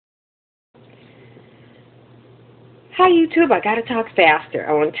Hi YouTube, I gotta talk faster.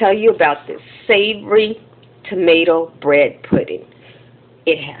 I want to tell you about this savory tomato bread pudding.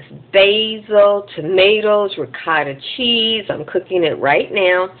 It has basil, tomatoes, ricotta cheese. I'm cooking it right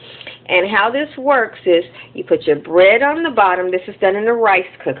now. And how this works is you put your bread on the bottom. This is done in a rice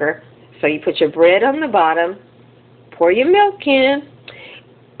cooker. So you put your bread on the bottom, pour your milk in,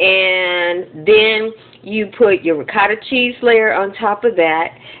 and then you put your ricotta cheese layer on top of that,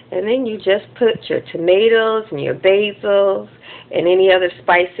 and then you just put your tomatoes and your basils and any other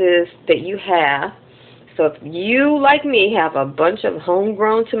spices that you have. So if you, like me, have a bunch of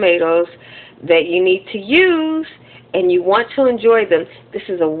homegrown tomatoes that you need to use and you want to enjoy them, this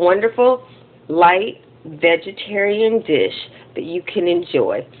is a wonderful, light vegetarian dish that you can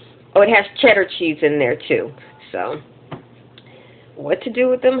enjoy. Oh, it has cheddar cheese in there too. So what to do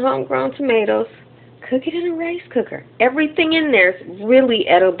with them homegrown tomatoes? Cook it in a rice cooker. Everything in there is really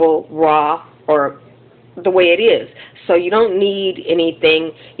edible raw or the way it is. So you don't need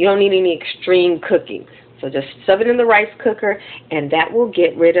anything, you don't need any extreme cooking. So just shove it in the rice cooker and that will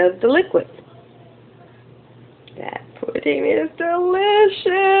get rid of the liquid. That pudding is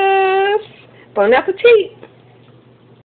delicious. Bon appetit.